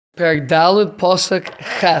Perek Daled Pasuk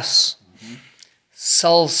Ches.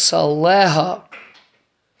 Salsaleha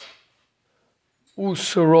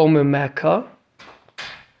Usuro Mimeka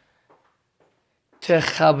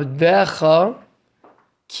Techabdecha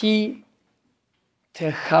Ki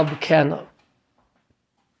Techabkena.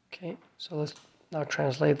 Okay, so let's now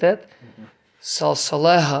translate that.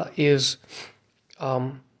 Salsaleha is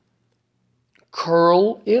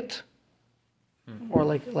curl it, or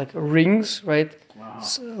like rings, right? Wow.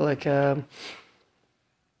 So like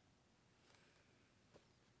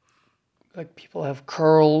people have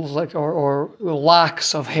curls, like or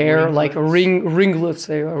locks of hair, like ringlets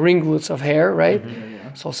of hair, right?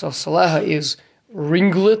 Yeah. So salsaleha is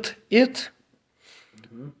ringlet it,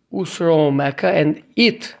 usro mecca, and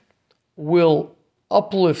it will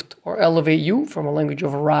uplift or elevate you from a language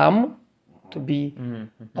of ram, to be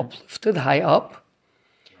uplifted high up.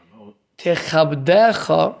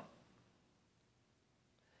 Techabdecha,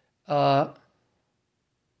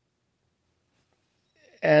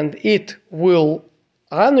 and it will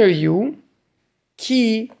honor you,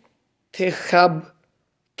 ki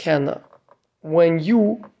techabkena, when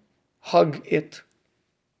you hug it.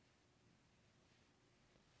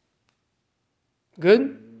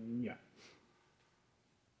 Good? Yeah.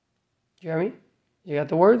 Jeremy, you got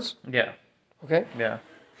the words? Yeah. Okay, Yeah.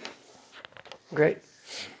 great.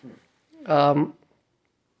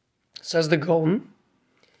 Says the Gaon.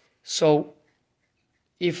 So,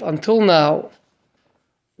 if until now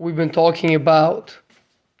we've been talking about,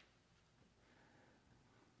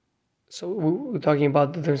 we're talking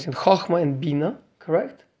about the difference in Chochmah and Bina,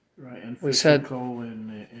 correct? Right. And We said- physical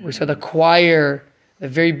and We said acquire. The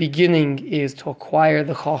very beginning is to acquire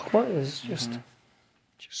the Chochmah. Is just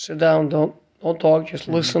sit down, don't talk, just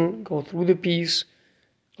listen, go through the piece,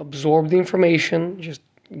 absorb the information, just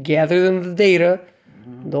gather in the data.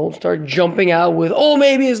 Don't start jumping out with, oh,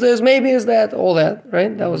 maybe it's this, maybe it's that, all that,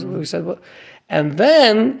 right? That was what we said. And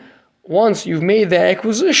then, once you've made the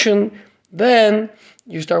acquisition, then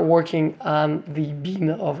you start working on the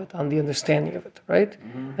bina of it, on the understanding of it, right?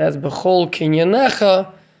 That's bechol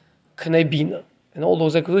kinyanecha k'nei bina. And all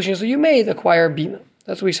those acquisitions that you made acquire bina.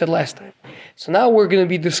 That's what we said last time. So now we're going to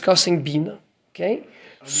be discussing bina, okay?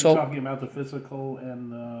 so talking about the physical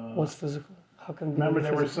and What's physical? How can bina remember be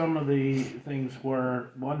there were physical? some of the things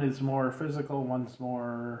where one is more physical, one's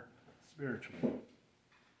more spiritual.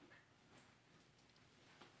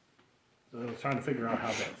 So I was trying to figure out how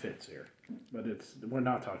that fits here, but we're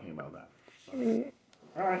not talking about that.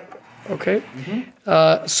 All right. Okay.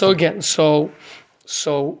 So again,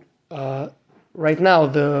 right now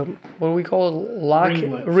what do we call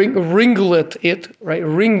it? Ringlet it, right?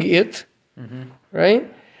 Ring it,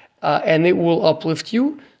 right? And it will uplift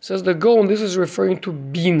you. Says the Gaon. This is referring to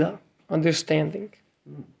bina, understanding.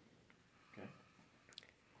 Okay.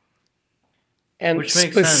 And Which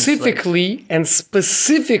makes sense,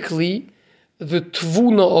 specifically, the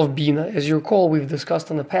tvuna of bina, as you recall, we've discussed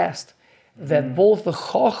in the past, that both the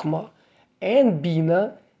chokhmah and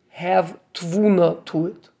bina have tvuna to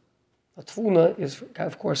it. The tvuna is,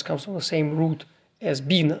 of course, comes from the same root as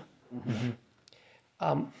bina,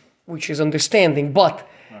 which is understanding. But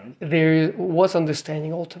what's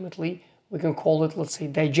understanding ultimately? We can call it, let's say,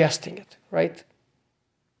 digesting it, right?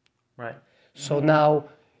 Right. So now,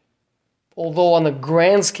 although on a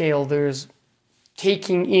grand scale there's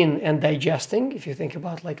taking in and digesting, if you think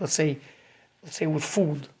about, like, let's say with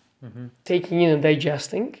food, taking in and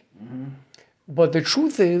digesting, but the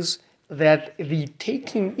truth is that the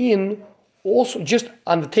taking in also, just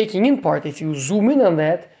on the taking in part, if you zoom in on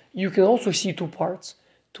that, you can also see two parts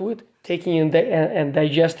to it, taking in and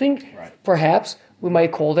digesting. Right. Perhaps we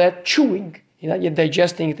might call that chewing. You're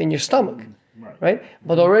digesting it in your stomach, right?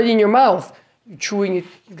 But already in your mouth, you're chewing it,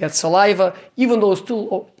 you got saliva, even though it's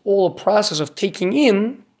still all a process of taking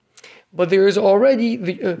in, but there is already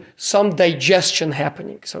some digestion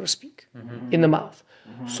happening, so to speak, in the mouth.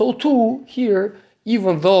 So too, here,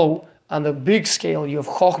 even though on the big scale you have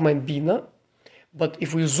Chokhmah and Bina, but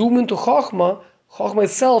if we zoom into Chokhmah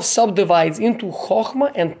itself subdivides into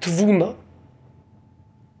Chokhmah and Tvuna.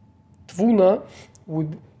 Tvuna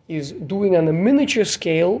is doing on a miniature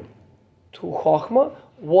scale to Chokhmah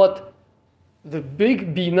what the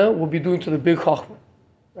big Bina will be doing to the big Chokhmah.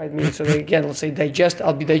 Right? So again, let's say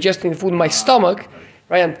I'll be digesting the food in my stomach,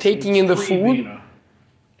 right? I'm taking in the food. Bina.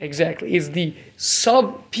 Exactly. It's the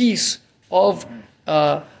sub piece of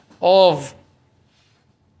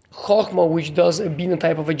Chokhmah which does a Bina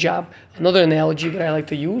type of a job. Another analogy that I like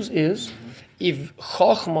to use is if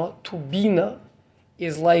Chokhmah to Bina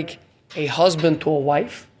is like a husband to a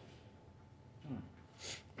wife,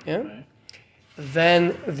 yeah,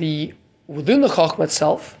 then within the Chokhmah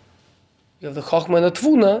itself, you have the Chokhmah and the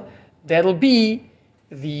Tvuna, that'll be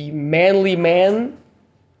the manly man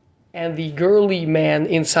and the girly man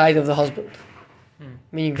inside of the husband.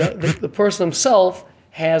 Meaning the person himself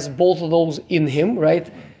has both of those in him,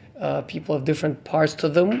 right? People have different parts to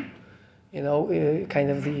them, kind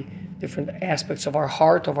of the different aspects of our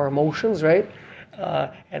heart, of our emotions, right?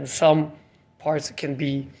 And some parts can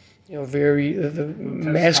be, very the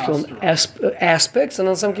masculine aspects, and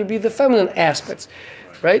then some can be the feminine aspects,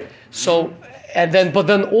 right? So, but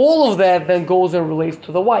then all of that then goes and relates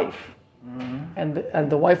to the wife, and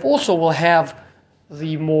the wife also will have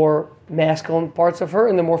the more masculine parts of her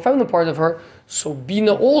and the more feminine part of her. So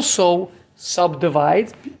Bina also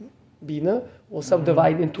subdivides. Bina will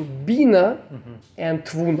subdivide into Bina and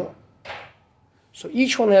Tvuna. So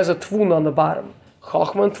each one has a Tvuna on the bottom.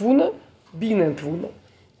 Chokhmah and Tvuna, Bina and Tvuna.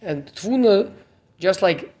 And Tvuna, just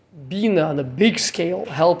like Bina on a big scale,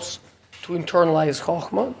 helps to internalize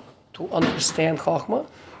Chokhmah, to understand Chokhmah.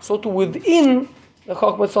 So to within the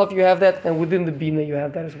Chokhmah itself you have that, and within the Bina you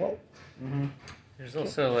have that as well. Mm-hmm. There's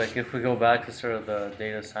also, if we go back to sort of the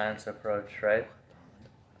data science approach, right?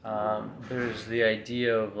 There's the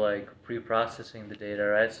idea of pre-processing the data,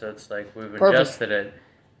 right? So it's we've ingested it,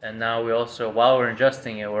 and now we also, while we're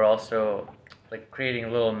ingesting it, we're also creating a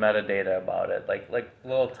little metadata about it, like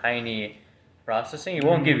little tiny processing. It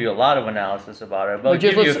won't give you a lot of analysis about it, but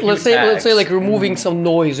just let's say removing some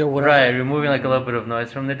noise or whatever. Right, removing a little bit of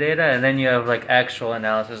noise from the data, and then you have actual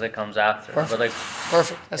analysis that comes after. Perfect. But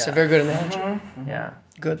perfect. That's a very good analogy. Mm-hmm. Yeah.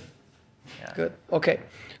 Good. Yeah. Good. Okay.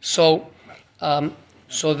 So, the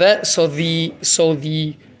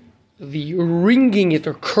wringing it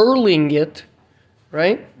or curling it,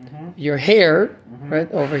 right? Your hair, right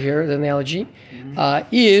over here, the analogy,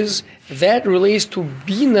 is that relates to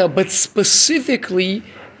Bina, but specifically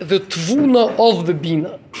the Tvuna of the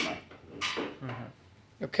Bina.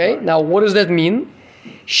 Okay. Now, what does that mean?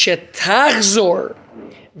 Shetachzor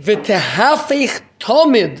v'tehafech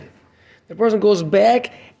tamid. The person goes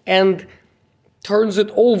back and turns it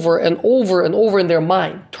over and over and over in their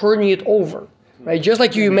mind, turning it over, right? Just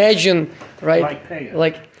like you imagine, right?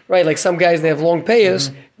 Like some guys, they have long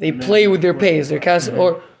payas, they play with their payas. They're constant,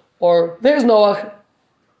 or there's Noach,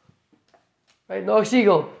 right? Noach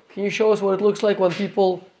Siegel, can you show us what it looks like when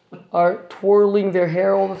people are twirling their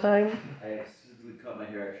hair all the time? I accidentally cut my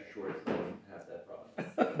hair extra short, so I don't have that problem.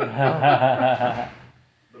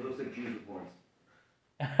 But it looks like Jesus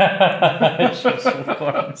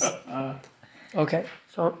horns. Okay,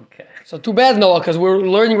 so too bad, Noah, because we're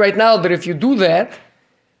learning right now that if you do that,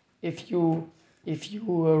 if you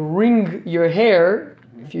wring your hair,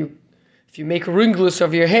 if you make ringlets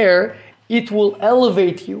of your hair, it will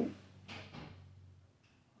elevate you.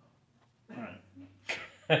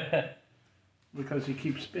 Because you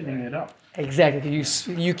keep spinning it up. Exactly.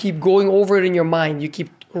 You keep going over it in your mind. You keep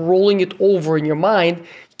rolling it over in your mind.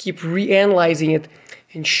 Keep reanalyzing it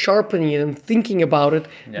and sharpening it and thinking about it.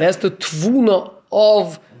 Yeah. That's the Tvuna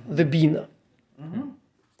of the Bina.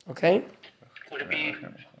 Okay? Would it be,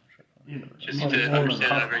 just to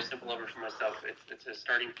understand that very simple level for myself, it's a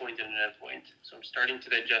starting point and an end point. So I'm starting to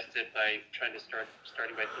digest it by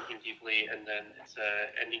starting by thinking deeply, and then it's an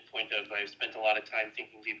ending point of I've spent a lot of time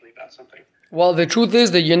thinking deeply about something. Well, the truth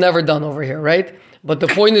is that you're never done over here, right? But the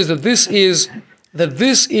point is that this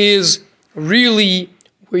is really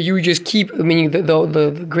where you just keep, meaning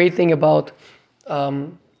the great thing about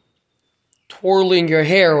twirling your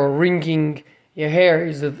hair or wringing your hair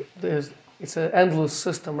is that it's an endless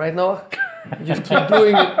system, right, Noah? You just keep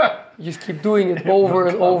doing it. You just keep doing it over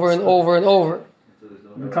and over and over and over.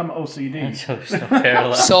 Become OCD.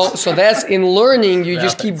 So that's in learning. You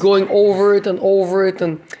just keep going over it and over it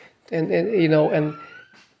and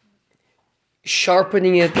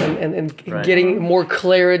sharpening it and right. Getting more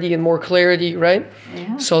clarity and more clarity, right?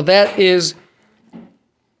 Mm-hmm. So that is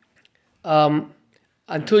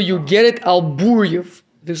until you get it al buryev.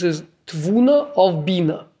 This is Tvuna of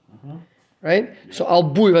Bina, right? So al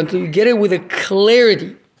buryev, until you get it with a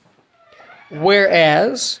clarity.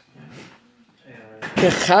 Whereas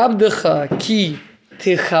techabdecha ki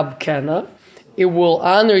techabkena, it will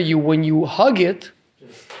honor you when you hug it.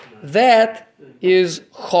 That is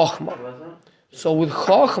chokhmah. So with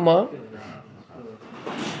chokhmah,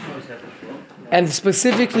 and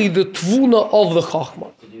specifically the tvuna of the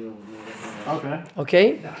chokhmah.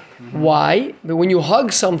 Okay? Why? But when you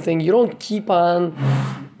hug something, you don't keep on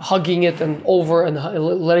hugging it and over and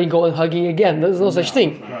letting go and hugging again. There's no such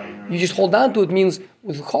thing. You just hold on to it. Means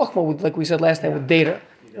with chokhmah, with, like we said last time, with data.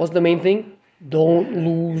 What's the main thing? Don't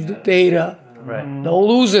lose the data. Right. Don't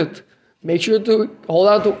lose it. Make sure to hold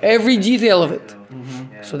on to every detail of it.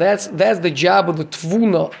 So that's the job of the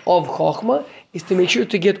tvuna of Chochmah, is to make sure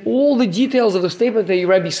to get all the details of the statement that your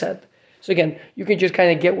Rebbe said. So again, you can just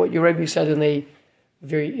kind of get what your Rebbe said in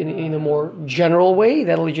a more general way.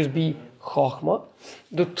 That'll just be Chochmah.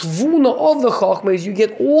 The tvuna of the Chochmah is you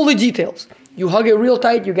get all the details. You hug it real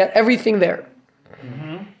tight, you get everything there.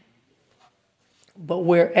 But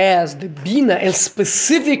whereas the Bina, and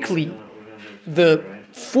specifically the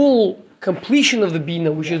full completion of the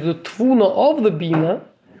Bina, which is the tvuna of the Bina,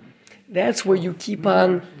 that's where you keep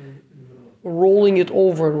on rolling it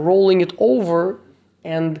over,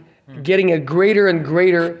 and getting a greater and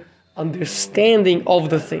greater understanding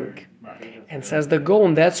of the thing. And says the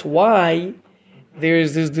Gaon, that's why there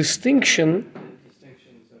is this distinction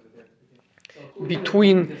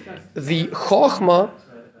between the Chochmah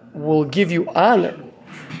will give you honor.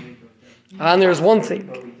 Honor is one thing.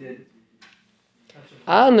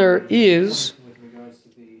 Honor is,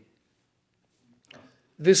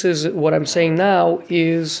 this is what I'm saying now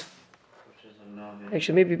is,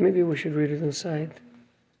 actually maybe we should read it inside.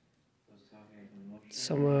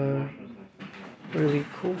 Some really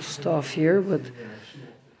cool stuff here, but could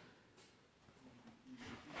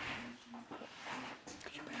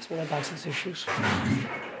you pass me that box of tissues?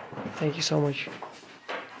 Thank you so much.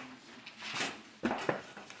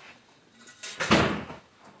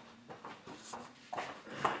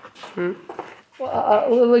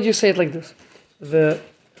 Well, let's just say it like this.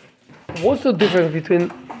 What's the difference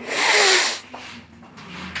between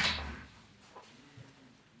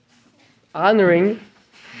honoring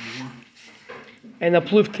and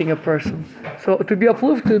uplifting a person? So to be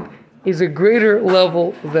uplifted is a greater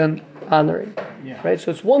level than honoring, right? So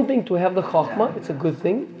it's one thing to have the Chochmah, it's a good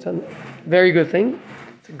thing, it's a very good thing,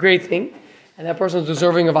 it's a great thing, and that person is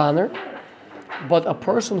deserving of honor. But a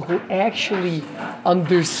person who actually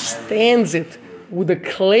understands it with a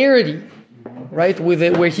clarity, right, with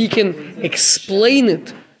it, where he can explain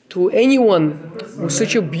it to anyone with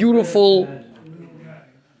such a beautiful,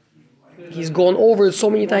 he's gone over it so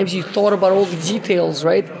many times, he thought about all the details,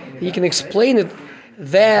 right? He can explain it.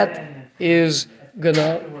 That is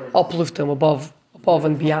gonna uplift him above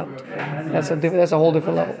and beyond. That's a whole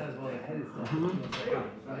different level.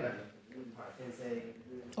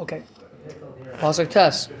 Okay. Pasuk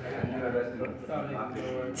Tes.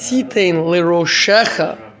 Tzitein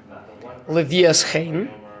leroshecha levias chen.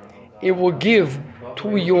 It will give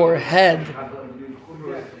to your head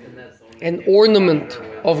an ornament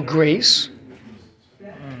of grace.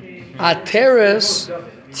 Ateres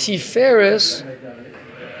tiferes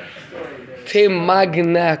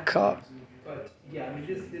temagneka.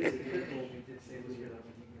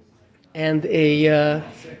 And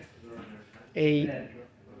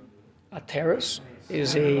a terrace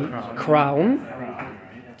is a crown,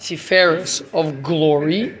 tiferes of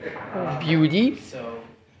glory, of beauty.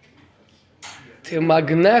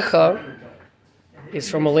 Temagnecha is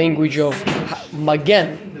from a language of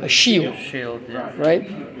magen, a shield. Shield, yeah. Right?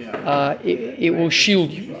 It will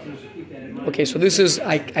shield you. Okay, so this is,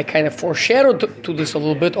 I kind of foreshadowed to this a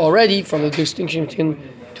little bit already from the distinction between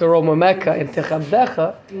Teromameka and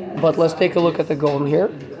Techabdecha, but let's take a look at the Gaon here.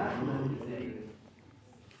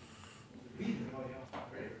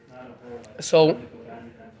 So,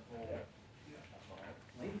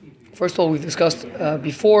 first of all, we discussed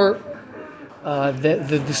before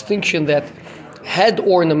the distinction that head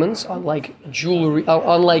ornaments, unlike jewelry,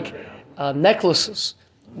 unlike necklaces,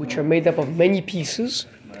 which are made up of many pieces,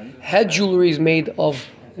 head jewelry is made of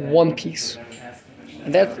one piece.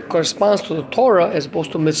 And that corresponds to the Torah as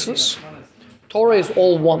opposed to mitzvahs. Torah is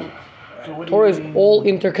all one. Torah is all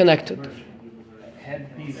interconnected.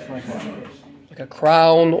 Headpiece like what? Like a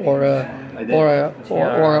crown or a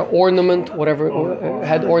ornament, whatever, or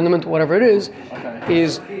head ornament, whatever it is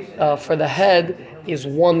for the head is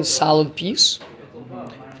one solid piece,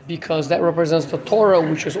 because that represents the Torah,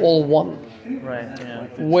 which is all one. Right. Yeah.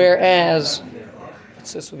 Whereas,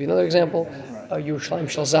 this would be another example. Yerushalayim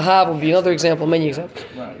Shel Zahav would be another example. Many examples.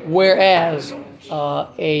 Whereas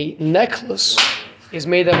a necklace is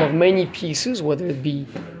made up of many pieces, whether it be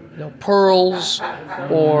pearls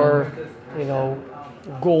or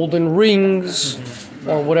golden rings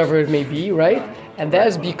or whatever it may be, right? And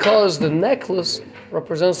that's because the necklace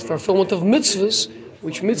represents the fulfillment of mitzvahs,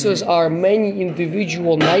 which mitzvahs are many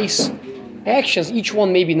individual nice actions, each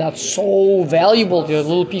one maybe not so valuable. A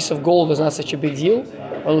little piece of gold is not such a big deal,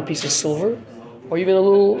 or a little piece of silver, or even a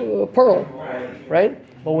little pearl, right?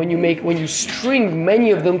 But when you string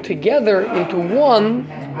many of them together into one,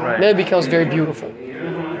 then it becomes very beautiful.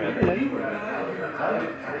 Right?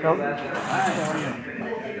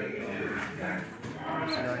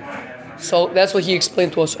 So that's what he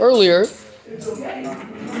explained to us earlier.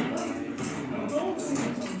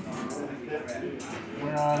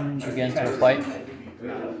 We're on. Again to a fight.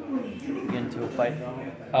 Again to a fight.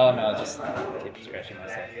 Oh no, just keep scratching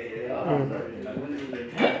myself.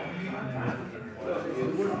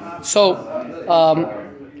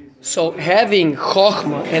 So having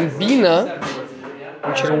Chokhmah and Bina,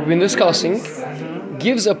 which is what we've been discussing,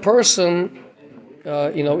 gives a person,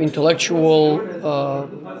 intellectual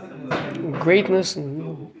greatness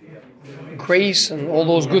and grace and all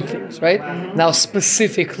those good things, right? Now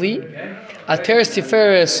specifically, Ateres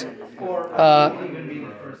Tiferes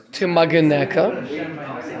Timageneka.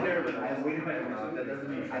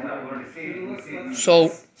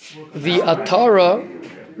 So the Atara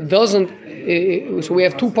doesn't. So we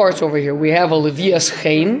have two parts over here. We have a Levias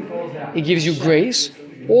Chain, it gives you grace,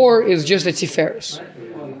 or it's just a Tiferes.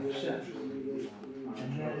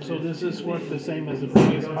 So does this work the same as the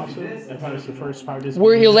previous pasuk? If I was the first part, is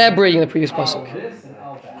We're elaborating the previous pasuk.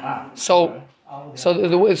 So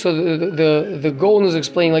the Gaon is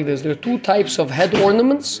explaining like this. There are two types of head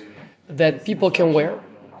ornaments that people can wear.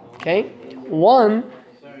 Okay, one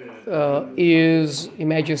is,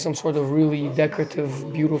 imagine some sort of really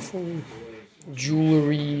decorative, beautiful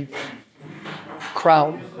jewelry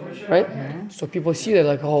crown, right? So people see that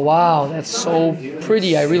like, oh wow, that's so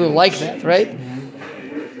pretty. I really like that, right?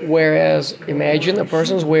 Whereas imagine a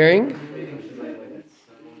person's wearing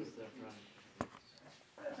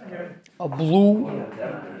a blue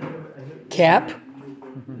cap,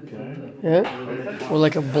 yeah, or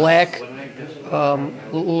like a black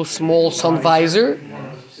little small sun visor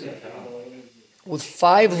with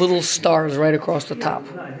 5 little stars right across the top.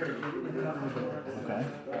 okay.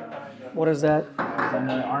 What is that? From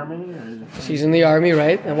the army or He's in the army,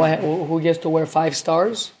 right? And who gets to wear 5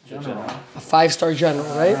 stars? general? A 5-star general,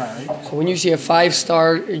 right? Alright. So when you see a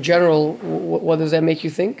 5-star general, what does that make you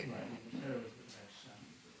think?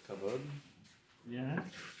 Yeah.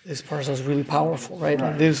 This person's really powerful, right?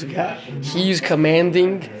 Like this guy, he's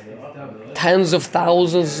commanding tens of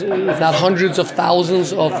thousands, if not hundreds of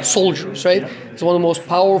thousands of soldiers, right? He's one of the most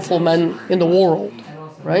powerful men in the world,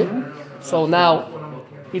 right? So now,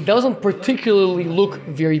 it doesn't particularly look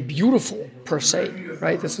very beautiful per se,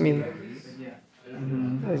 right? That's,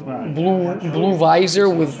 blue visor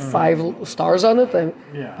with 5 stars on it. But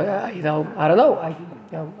I don't know.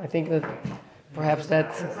 I think that perhaps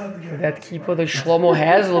that kippah that Shlomo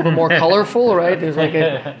has a little bit more colorful, right? There's like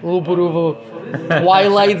a little bit of a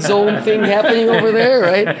Twilight Zone thing happening over there,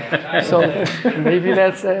 right? So maybe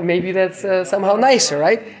that's somehow nicer,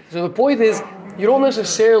 right? So the point is, you don't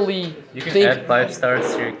necessarily You can think. add 5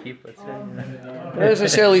 stars to your kippah too. I don't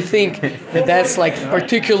necessarily think that that's like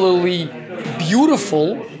particularly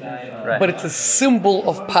beautiful, Right. but it's a symbol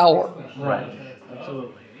of power. Right.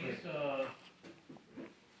 Absolutely.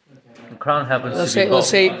 The crown happens Let's to be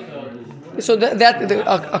say, both. so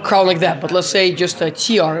a crown like that, but let's say just a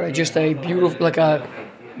tiara, just a beautiful, like a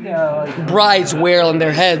brides wear on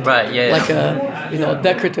their head, Right, yeah, like a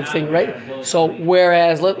decorative thing, right? So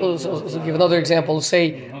whereas let's give another example. Let's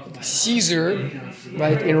say Caesar,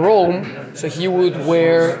 right, in Rome, so he would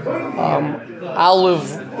wear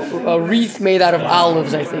a wreath made out of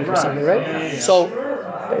olives, I think, or something, right? So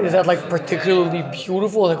is that like particularly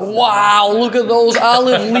beautiful? Like, wow, look at those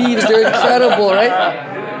olive leaves, they're incredible,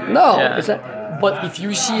 right? No, Yeah. it's not. But if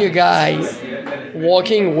you see a guy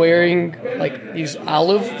walking wearing like this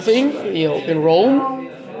olive thing, in Rome,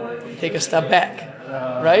 take a step back,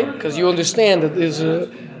 right? Because you understand that there's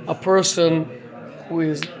a person who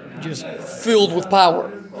is just filled with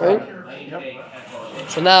power, right?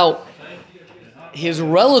 So now his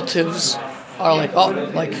relatives are like, oh,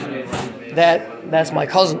 like that's my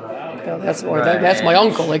cousin, that's my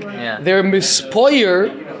uncle. Like they're mispoyer,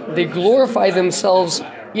 they glorify themselves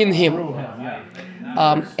in him.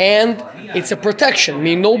 And it's a protection. I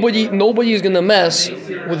mean, nobody is gonna mess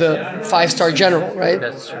with a 5-star general, right?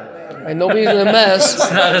 That's true. Right? Nobody's gonna mess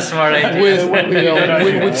It's not a smart idea.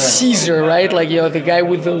 with Caesar, right? Like the guy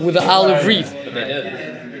with the olive wreath. But they did.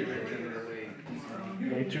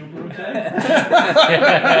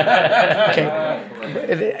 Okay,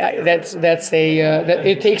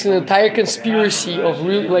 it takes an entire conspiracy of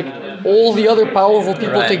really like all the other powerful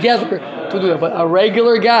people Right. together to do that. But a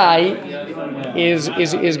regular guy is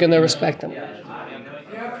gonna respect him.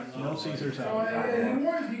 No Caesar's out.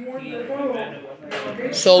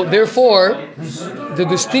 So therefore, the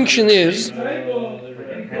distinction is,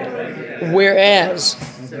 whereas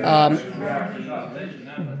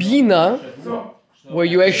Bina, where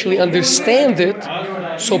you actually understand it,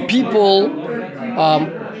 so people,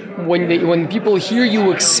 when people hear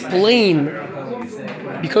you explain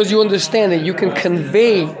because you understand that you can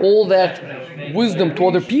convey all that wisdom to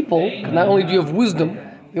other people. Not only do you have wisdom,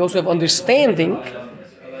 you also have understanding.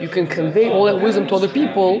 You can convey all that wisdom to other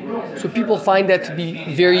people, so people find that to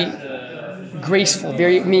be very graceful.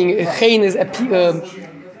 Meaning, chen is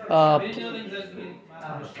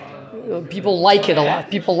people like it a lot.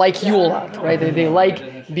 People like you a lot, right? They like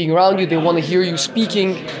being around you. They want to hear you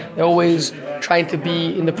speaking. They're always trying to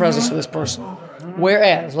be in the presence of this person.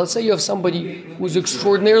 Whereas, let's say you have somebody who's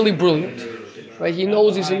extraordinarily brilliant, right? He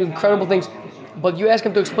knows these incredible things, but you ask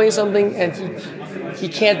him to explain something and he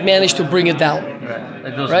can't manage to bring it down. Right.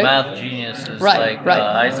 Like those Right? math geniuses, Right, like right.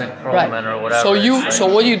 Isaac Perlman or whatever. So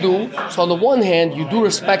what do you do? So on the one hand, you do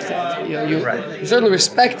respect it. You certainly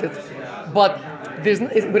respect it, but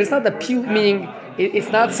it's not appeal. Meaning,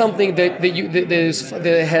 it's not something that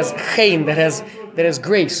has chen, that has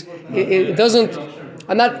grace. It doesn't.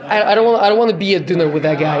 I don't want to be at dinner with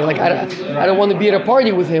that guy. Like I don't want to be at a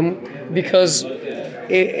party with him because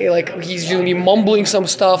like he's going to be mumbling some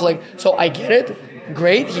stuff. Like, so I get it.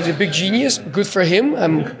 Great, he's a big genius. Good for him.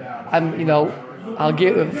 I'll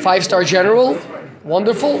give a 5-star general.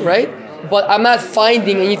 Wonderful, right? But I'm not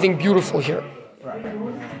finding anything beautiful here.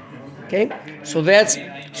 Okay, so that's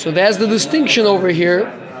the distinction over here.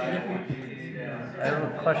 I have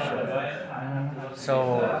a question.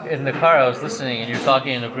 So in the car, I was listening, and you're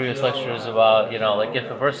talking in the previous lectures about, like if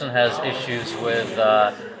a person has issues with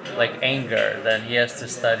like anger, then he has to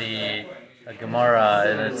study a Gemara,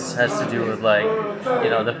 and it has to do with like,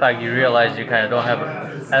 the fact you realize you kind of don't have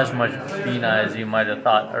as much Bina as you might have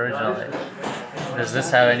thought originally. Does this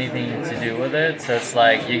have anything to do with it? So it's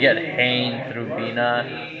like you get Hain through Bina,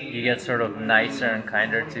 you get sort of nicer and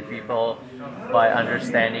kinder to people by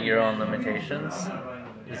understanding your own limitations.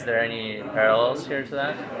 Is there any parallels here to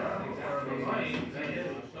that?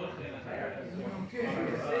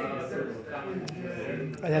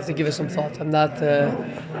 I'd have to give it some thought. I'm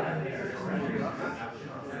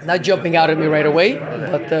not jumping out at me right away,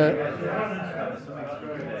 but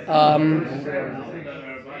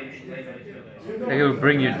Like it would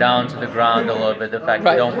bring you down to the ground a little bit, the fact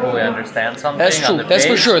Right. you don't fully understand something. That's true. On the That's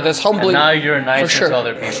for page, sure. That's humbling. And now you're nicer for sure. to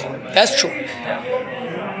other people. That's true.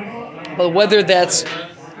 But whether that's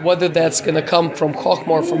going to come from Chokhmah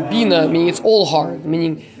or from Bina, meaning it's all hard.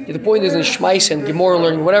 Meaning the point is in Shmais and Gemara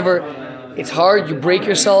learning, whatever, it's hard. You break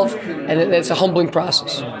yourself, and it's a humbling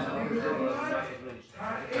process.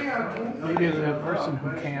 Maybe the person who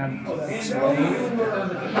can't explain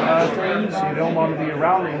things, you don't want to be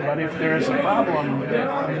around him, but if there's a problem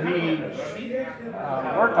that you need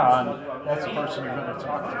work on, that's the person you're going to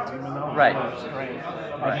talk to, even though Right. he knows, right?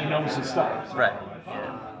 And he knows his stuff. Right.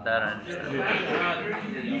 Yeah, that I understand.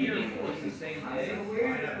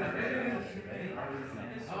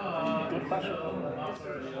 Good question.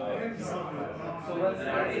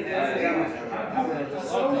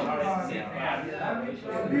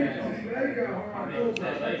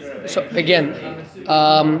 So again,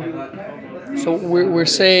 so we're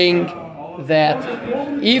saying that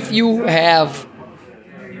if you have,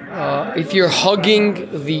 if you're hugging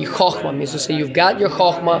the chokhmah, means to say you've got your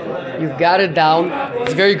chokhmah, you've got it down,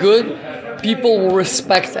 it's very good. People will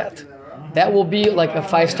respect that. That will be like a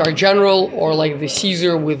 5-star general or like the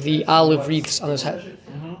Caesar with the olive wreaths on his head.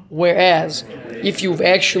 Whereas if you've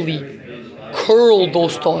actually curled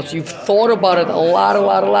those thoughts, you've thought about it a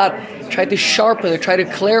lot, tried to sharpen it, try to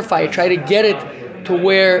clarify it, try to get it to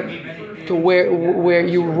where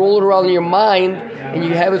you roll it around in your mind and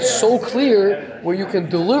you have it so clear where you can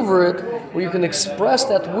deliver it, where you can express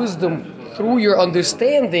that wisdom through your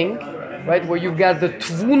understanding, right? Where you've got the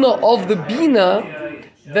tvuna of the bina,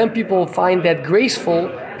 then people will find that graceful,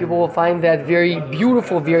 people will find that very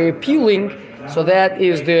beautiful, very appealing. So that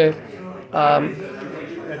is the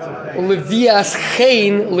Levias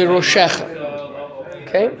Chein Liroshecha.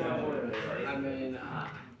 Okay?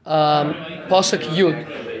 Pasuk Yud.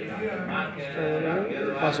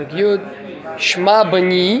 Pasuk Yud. Shma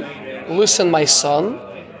bani, listen my son,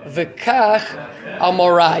 v'kach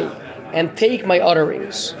amorai, and take my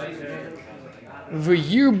utterings.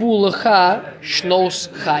 V'yirbu lecha shnos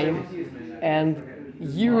chaim, and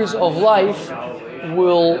years of life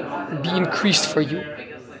will be increased for you.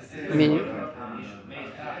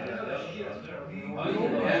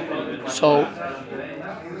 So,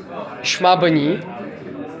 Shma bani.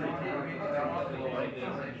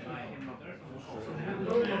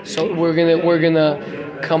 So we're gonna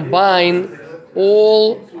combine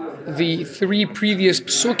all the 3 previous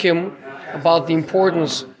psukim about the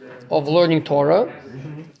importance of learning Torah.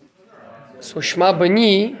 So Shma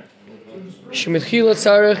bani, shemitchila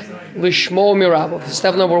tzarich lishmo mirabav.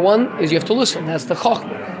 Step number 1 is you have to listen. That's the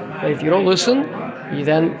chokhmah. But if you don't listen, You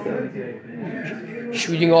then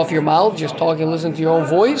shooting off your mouth, just talking, listen to your own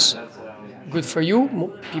voice. Good for you.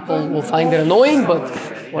 People will find it annoying, but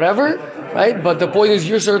whatever, right? But the point is,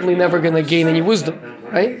 you're certainly never going to gain any wisdom,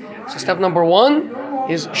 right? So step number 1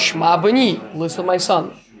 is Shema Bani, listen, my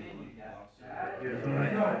son.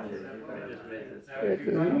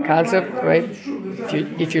 Concept, right?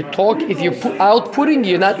 If you're outputting,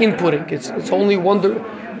 you're not inputting. It's only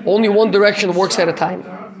one direction works at a time.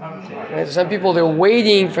 Right? Some people, they're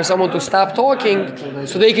waiting for someone to stop talking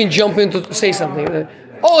so they can jump in to say something. That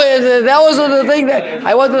was the thing that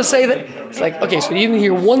I wanted to say. That it's like, okay, so you didn't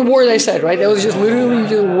hear one word I said, right? That was just literally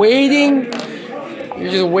just waiting.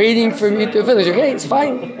 You're just waiting for me to finish. Okay, it's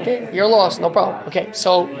fine. Okay, you're lost, no problem. Okay,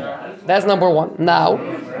 so that's number 1. Now,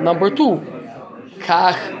 number 2,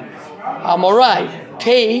 Kach Amorai,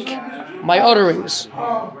 take my utterings.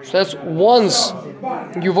 So that's once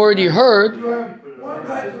you've already heard.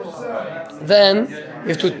 Then you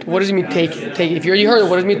have to. What does it mean take it? Take it. If you already heard it,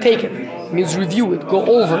 what does it mean take it? It means review it, go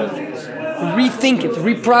over it, rethink it,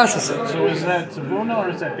 reprocess it. So is that Tabuna or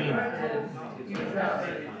is that Bina?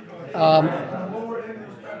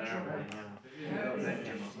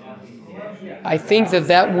 I think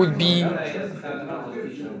that would be.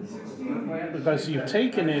 Because you've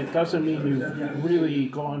taken it doesn't mean you've really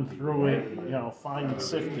gone through it, fine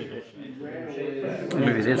sifted it.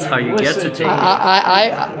 Maybe that's how you get to take it.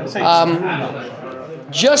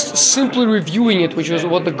 Just simply reviewing it, which is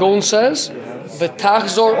what the Gaon says, the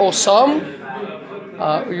Tachzor Osam,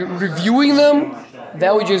 reviewing them,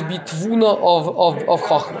 that would just be Tvuna of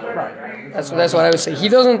Chochmah. That's what I would say. He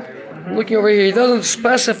doesn't, looking over here, he doesn't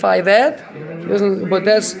specify that, but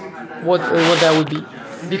that's what that would be.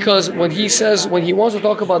 Because when he wants to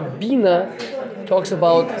talk about Bina, he talks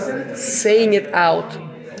about saying it out,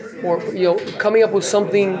 or coming up with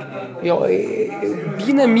something.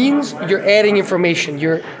 Bina means you're adding information.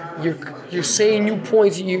 You're saying new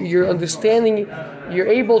points. You're understanding. You're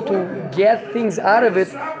able to get things out of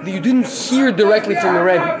it that you didn't hear directly from the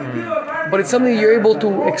Rebbe, but it's something you're able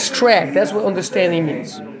to extract. That's what understanding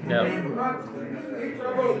means. Yeah.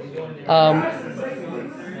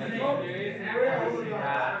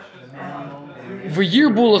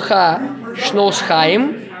 V'yirbu lecha shnos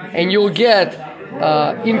chaim, and you'll get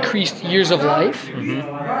increased years of life,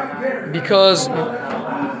 because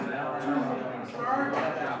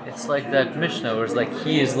It's like that Mishnah where it's like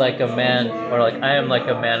he is like a man, or like I am like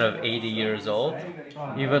a man of 80 years old,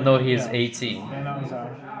 even though he is 18.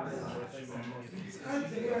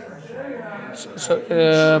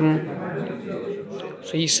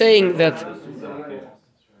 so he's saying that.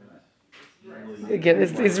 Again,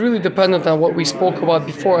 it's really dependent on what we spoke about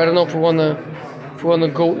before. I don't know if we wanna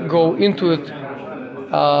go into it.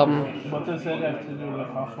 What does that have to do with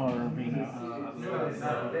Chachma or Bina?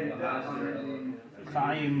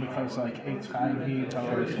 Chaim, because like Eitz Chaim, he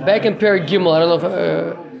tells Back in Perek Gimel, I don't know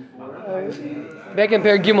if back in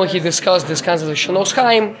Perek Gimel he discussed this concept of Shanos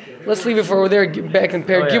Chaim. Let's leave it for over there. Back in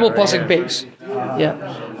Perek Gimel, Pasuk Beis. Yeah,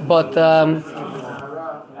 but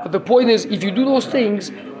the point is, if you do those things,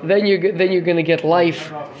 then you're going to get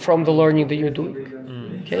life from the learning that you're doing.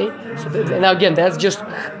 Okay. So now again, that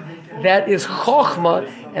is Chochma,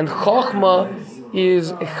 and Chochma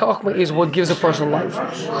is what gives a person life.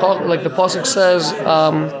 Like the pasuk says,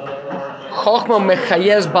 Chochma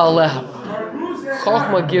mechayez ba'aleha.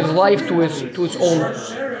 Chochma gives life to its owner.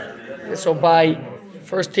 So by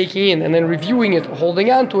first taking in and then reviewing it,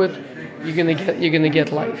 holding on to it, you're gonna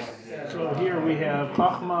get life. So here we have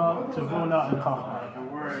Chachma, Tavuna, and Chachma.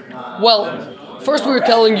 Well, first we were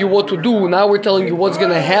telling you what to do. Now we're telling you what's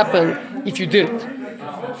gonna happen if you did it.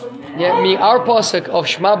 Yeah, meaning our pasuk of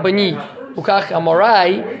Shema Bani Ukach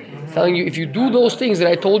Amorai, telling you if you do those things that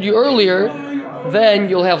I told you earlier, then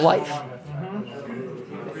you'll have life.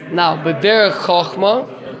 Now, but there Chachma,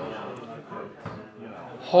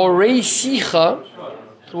 Horei Sicha,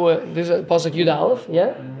 this is pasuk Yud Aleph,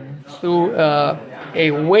 yeah, through a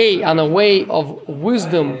way of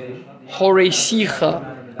wisdom, Horei Sicha,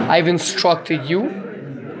 I've instructed you.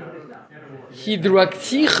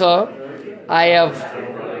 Hidrakticha, I have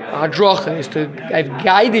hadracha, I've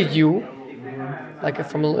guided you, like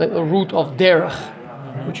from a route of derech,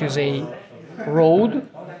 which is a road,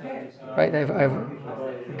 right? I've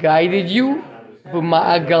guided you,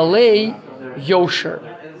 b'ma'agalei yosher,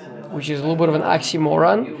 which is a little bit of an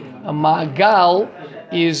oxymoron. A ma'agal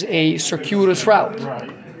is a circuitous route.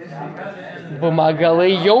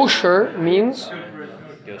 B'ma'agalei yosher means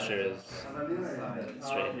Yosher is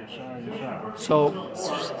straight. so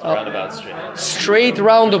Roundabout straight. straight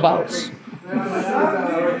roundabouts.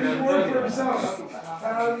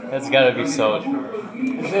 That's gotta be so true.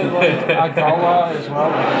 Is it like Agala as well,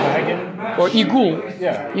 like a wagon? Or igul.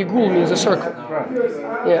 Yeah. Igul means a circle.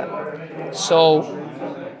 Right. Yeah. So,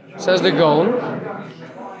 says the Gaon,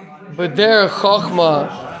 B'der Chochma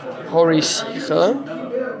Horisicha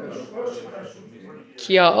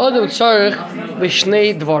Ki ha'adam tzarech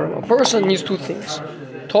b'shnei dvarim. A person needs two things: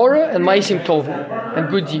 Torah and Maisim Tovim, and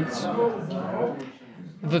good deeds.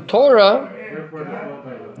 The Torah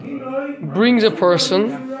brings a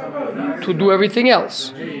person to do everything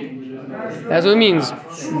else. That's what it means.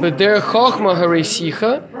 B'der Chochma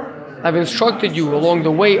Horisicha. I've instructed you along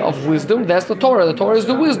the way of wisdom. That's the Torah. The Torah is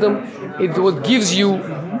the wisdom. It's what gives you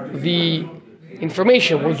the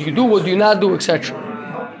information. What do you do, what do you not do, etc.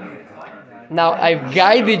 Now, I've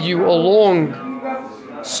guided you along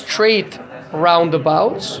straight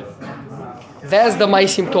roundabouts. That's the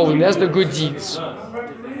Maisim Tovim. That's the good deeds.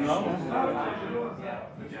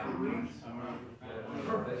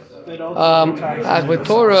 As with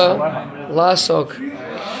Torah, Lasok,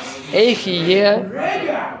 Eichi Yeh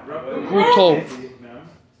Hu Tov.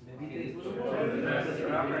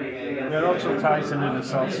 That also ties into the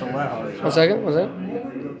self-saleha. One second.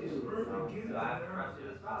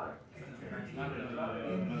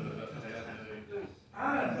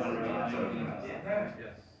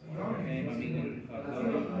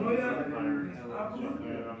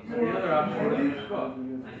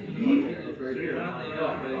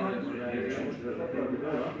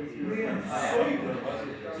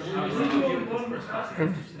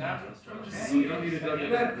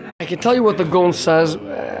 I can tell you what the Gaon says.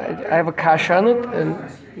 I have a kasha on it, and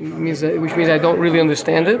which means I don't really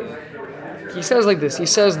understand it. He says like this. He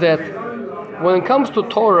says that when it comes to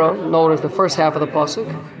Torah, notice the first half of the pasuk,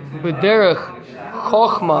 b'derech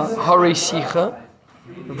chochma harei.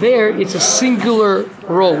 There, it's a singular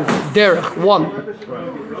road, derech, one.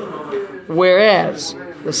 Whereas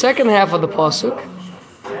the second half of the pasuk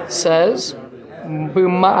says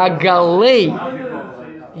b'ma'agalei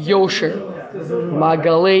yosher.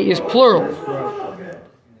 Ma'agalei is plural.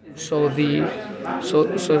 So the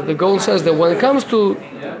Gaon says that when it comes to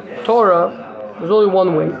Torah, there's only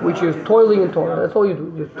one way, which is toiling in Torah. That's all you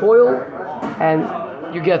do. You toil, and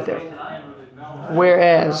you get there.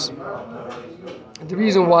 Whereas the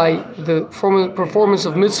reason why the performance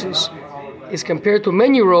of mitzvahs is compared to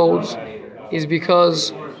many roads is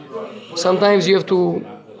because sometimes you have to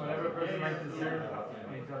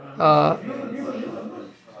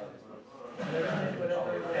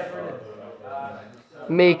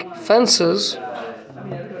make fences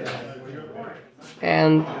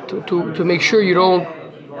and to make sure you don't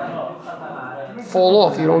fall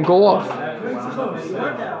off, you don't go off.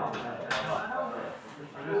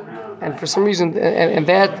 And for some reason, and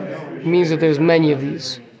that means that there's many of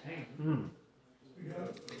these.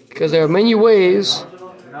 Because there are many ways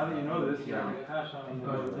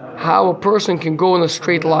how a person can go in a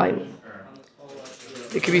straight line.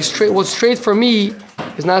 It can be straight. What's straight for me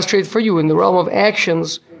is not straight for you. In the realm of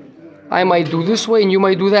actions, I might do this way and you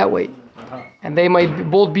might do that way. And they might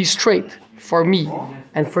both be straight for me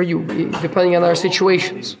and for you, depending on our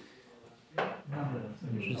situations. The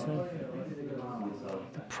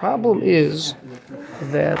problem is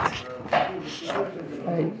that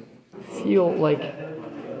I feel like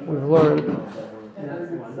we've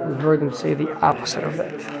heard him say the opposite of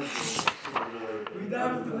that.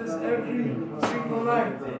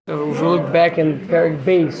 So if we look back in Perek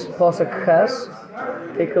Beis, Pasuk Ches,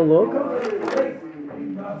 take a look.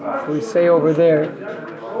 So we say over there,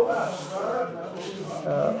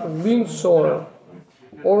 Linsor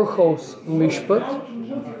Orchos Mishpat,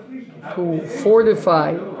 to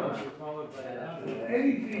fortify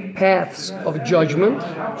paths of judgment,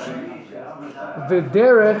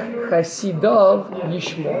 V'derech Chasidav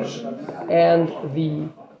Yishmor, and the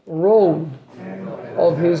road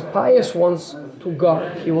of his pious ones to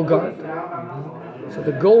guard, he will guard. So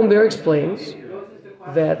the Gaon there explains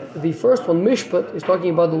that the first one, Mishpat, is talking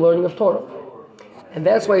about the learning of Torah. And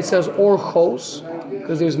that's why it says Orchos,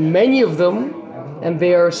 because there's many of them, and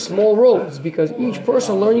they are small roads, because each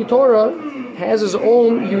person learning Torah has his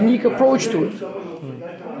own unique approach to it.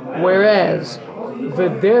 Whereas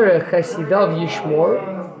V'derech Chasidav Yishmor,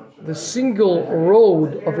 the single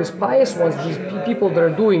road of his pious ones, these people that are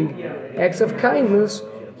doing acts of kindness,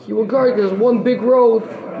 he will guard. There's one big road,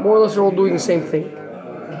 more or less they're all doing the same thing.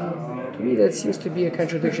 To me, that seems to be a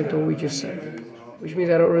contradiction to what we just said, which means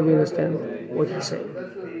I don't really understand what he's saying.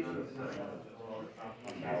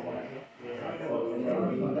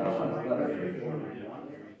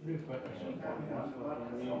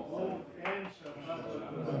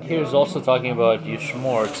 Here is also talking about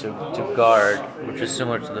Yishmor to guard, which is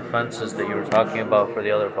similar to the fences that you were talking about for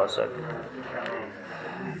the other pasuk.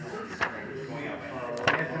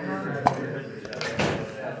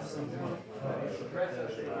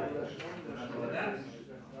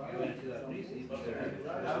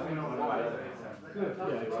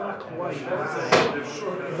 It's not quite.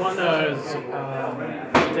 One is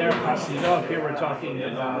Der Hasidah. Here we're talking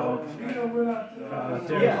about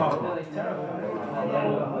Der Chachma.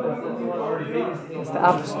 It's the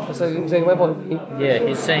opposite. That's exactly my point. Yeah,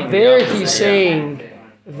 he's saying the There opposite, he's yeah. saying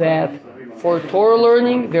that for Torah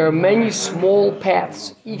learning, there are many small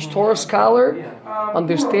paths. Each Torah scholar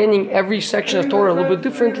understanding every section of Torah a little bit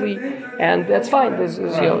differently, and that's fine. There's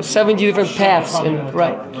 70 different paths in it,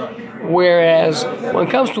 right? Whereas when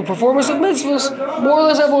it comes to performance of mitzvahs, more or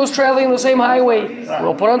less everyone's traveling the same highway. We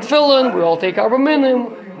all put on tefillin, we all take our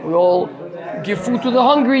minim, we all give food to the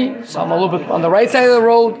hungry. Some a little bit on the right side of the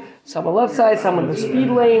road, some on the left side, some on the speed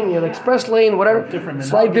lane, the express lane, whatever,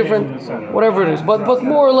 slight different, whatever it is. But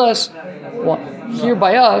more or less, here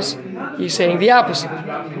by us, he's saying the opposite.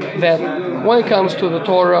 That when it comes to the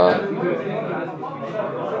Torah,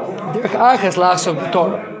 derech achas la'asok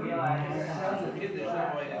b'Torah.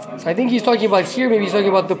 So I think he's talking about here, maybe he's talking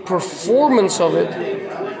about the performance of it.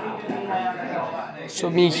 So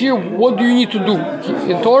I mean here, what do you need to do?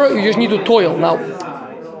 In Torah, you just need to toil. Now,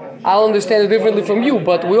 I'll understand it differently from you,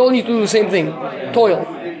 but we all need to do the same thing. Toil.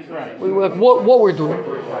 What we're doing.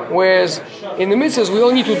 Whereas in the mitzvahs, we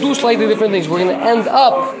all need to do slightly different things. We're going to end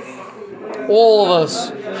up, all of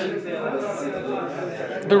us,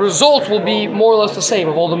 the results will be more or less the same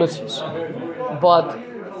of all the mitzvahs. But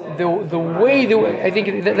the way, I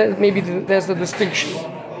think that maybe that's the distinction.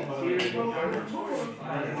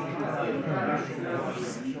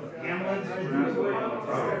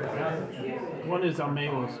 One is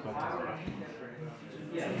Amelos,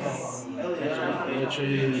 which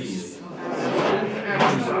is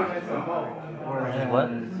What?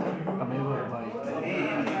 Amelos, like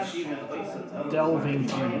delving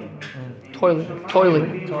in. Toiling.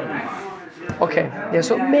 Okay. Yeah.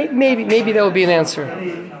 So maybe that would be an answer.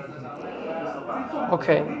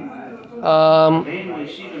 Okay.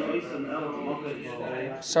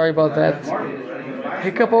 Sorry about that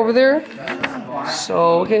hiccup over there.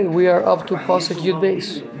 So okay, we are up to Pasuk Yud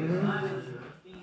Beis.